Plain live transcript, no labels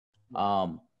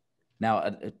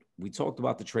Now, we talked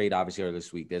about the trade obviously earlier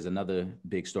this week. There's another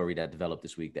big story that developed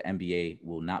this week. The NBA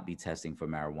will not be testing for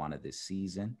marijuana this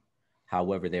season.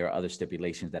 However, there are other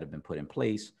stipulations that have been put in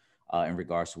place in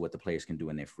regards to what the players can do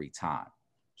in their free time.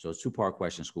 So it's a two-part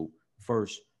question, Scoop.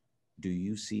 First, do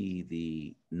you see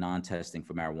the non-testing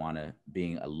for marijuana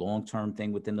being a long-term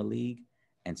thing within the league?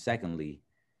 And secondly,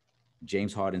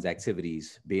 James Harden's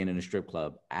activities being in a strip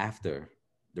club after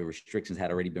the restrictions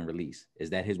had already been released, is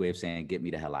that his way of saying, get me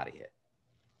the hell out of here?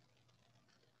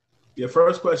 Your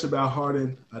first question about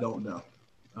Harden, I don't know.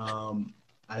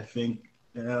 I think,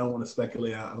 and I don't want to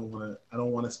speculate. I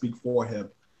don't want to speak for him.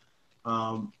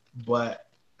 But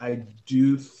I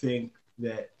do think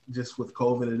that just with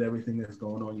COVID and everything that's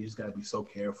going on, you just got to be so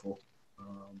careful.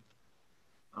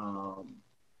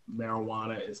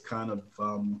 Marijuana is kind of,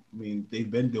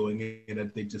 they've been doing it,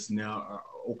 and they just now are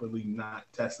openly not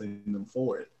testing them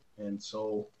for it. And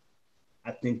so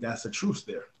I think that's a truce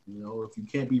there. You know, if you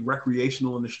can't be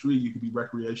recreational in the street, you can be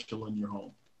recreational in your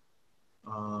home.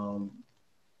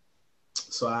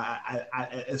 So I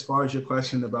as far as your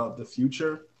question about the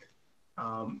future,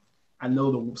 I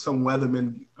know some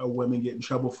weathermen or women get in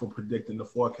trouble for predicting the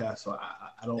forecast. So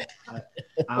I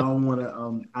don't want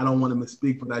to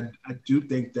misspeak, but I do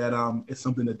think that it's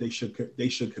something that they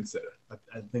should consider.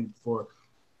 I think for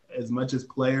as much as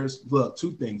players, look,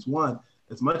 two things. One,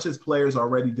 as much as players are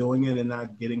already doing it and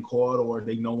not getting caught, or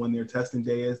they know when their testing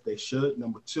day is, they should.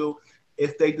 Number two,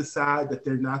 if they decide that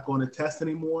they're not going to test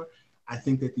anymore, I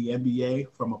think that the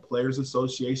NBA, from a Players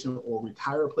Association or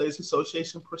Retired Players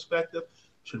Association perspective,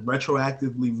 should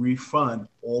retroactively refund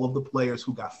all of the players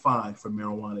who got fined for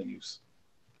marijuana use.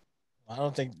 I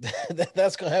don't think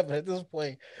that's going to happen at this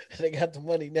point. They got the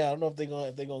money now. I don't know if they're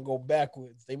going to go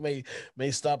backwards. They may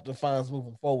stop the fines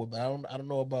moving forward, but I don't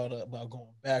know about going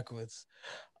backwards.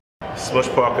 Smush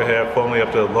Parker here, formerly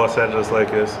of the Los Angeles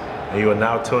Lakers, and you are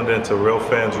now tuned in to Real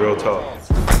Fans, Real Talk.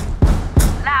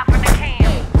 Live from the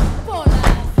can.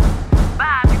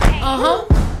 By the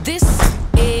can. This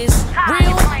is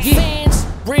Real Fans,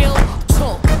 Real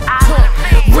Talk.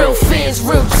 Real fans,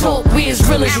 real talk. We as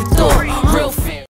real as you thought. Real